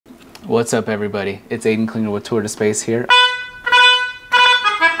What's up, everybody? It's Aiden Klinger with Tour to Space here.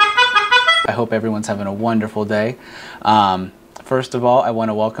 I hope everyone's having a wonderful day. First of all, I want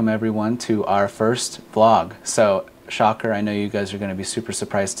to welcome everyone to our first vlog. So, shocker, I know you guys are going to be super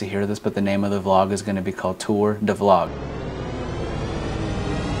surprised to hear this, but the name of the vlog is going to be called TourDVlog.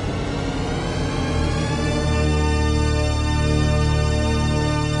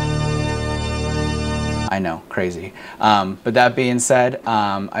 I know, crazy. But that being said,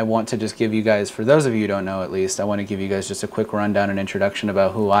 I want to just give you guys, for those of you who don't know at least, I want to give you guys just a quick rundown and introduction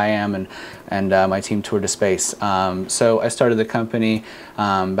about who I am and my team Tour to Space. So I started the company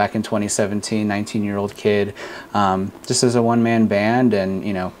back in 2017, 19-year-old kid, just as a one-man band, and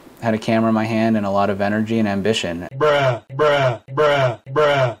you know, had a camera in my hand and a lot of energy and ambition.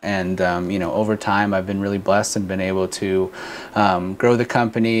 And you know, over time I've been really blessed and been able to grow the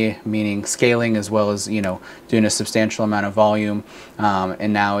company, meaning scaling as well as, you know, doing a substantial amount of volume.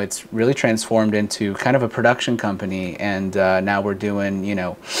 And now it's really transformed into kind of a production company, and now we're doing, you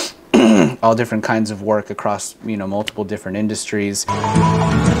know, all different kinds of work across, you know, multiple different industries.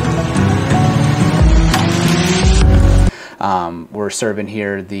 We're serving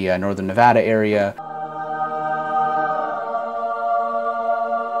here the Northern Nevada area.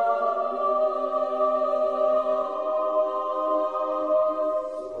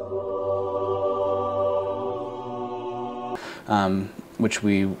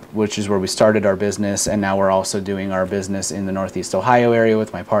 Which is where we started our business, and now we're also doing our business in the Northeast Ohio area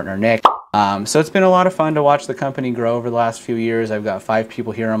with my partner Nick. So it's been a lot of fun to watch the company grow over the last few years. I've got 5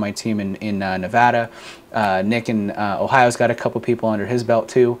 people here on my team in Nevada. Nick in Ohio's got a couple people under his belt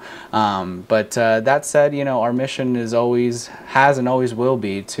too. But that said, you know, our mission is always, has and always will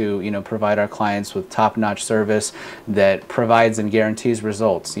be to, you know, provide our clients with top-notch service that provides and guarantees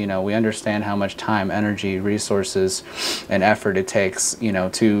results. You know, we understand how much time, energy, resources, and effort it takes, you know,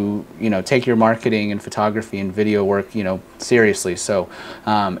 to, you know, take your marketing and photography and video work, you know, seriously. So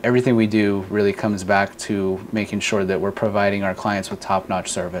everything we do really comes back to making sure that we're providing our clients with top-notch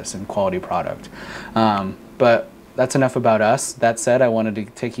service and quality product. But that's enough about us. That said, I wanted to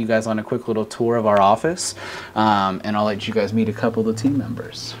take you guys on a quick little tour of our office, and I'll let you guys meet a couple of the team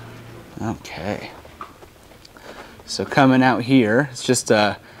members. Okay. So coming out here, it's just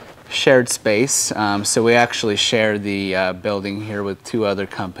a shared space. So we actually share the building here with 2 other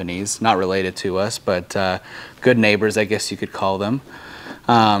companies, not related to us, but good neighbors, I guess you could call them.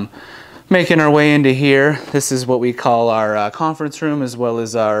 Making our way into here, this is what we call our conference room as well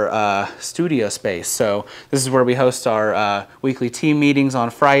as our studio space. So this is where we host our weekly team meetings on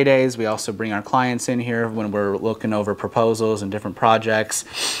Fridays. We also bring our clients in here when we're looking over proposals and different projects.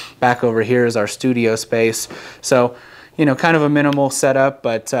 Back over here is our studio space. So, you know, kind of a minimal setup,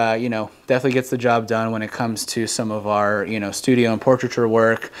 but you know, definitely gets the job done when it comes to some of our, you know, studio and portraiture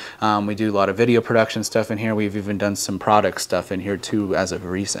work. We do a lot of video production stuff in here. We've even done some product stuff in here too as of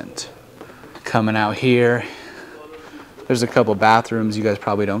recent. Coming out here, there's a couple bathrooms. You guys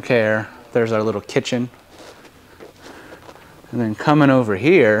probably don't care. There's our little kitchen. And then coming over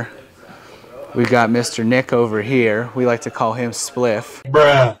here, we got Mr. Nick over here. We like to call him Spliff.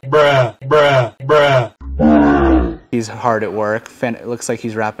 He's hard at work. It looks like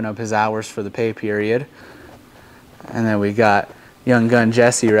he's wrapping up his hours for the pay period. And then we got young gun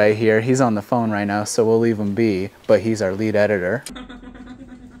Jesse right here. He's on the phone right now, so we'll leave him be, but he's our lead editor.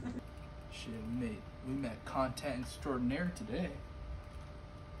 We met content extraordinaire today.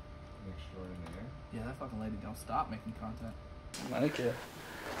 Extraordinaire? Yeah, that fucking lady don't stop making content. I like it.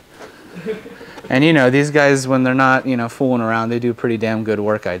 And you know, these guys, when they're not, you know, fooling around, they do pretty damn good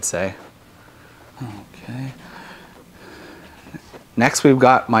work, I'd say. Okay. Next, we've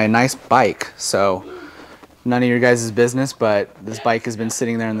got my nice bike. So, none of your guys' business, but this bike has been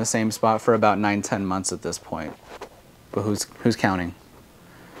sitting there in the same spot for about 9-10 months at this point. But who's counting?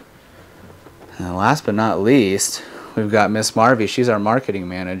 And last but not least, we've got Miss Marvy. She's our marketing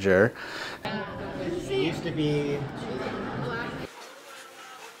manager. It used to be.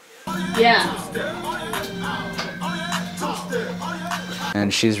 Yeah.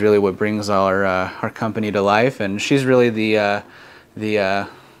 And she's really what brings our company to life, and she's really the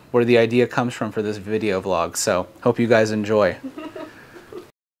where the idea comes from for this video vlog. So hope you guys enjoy.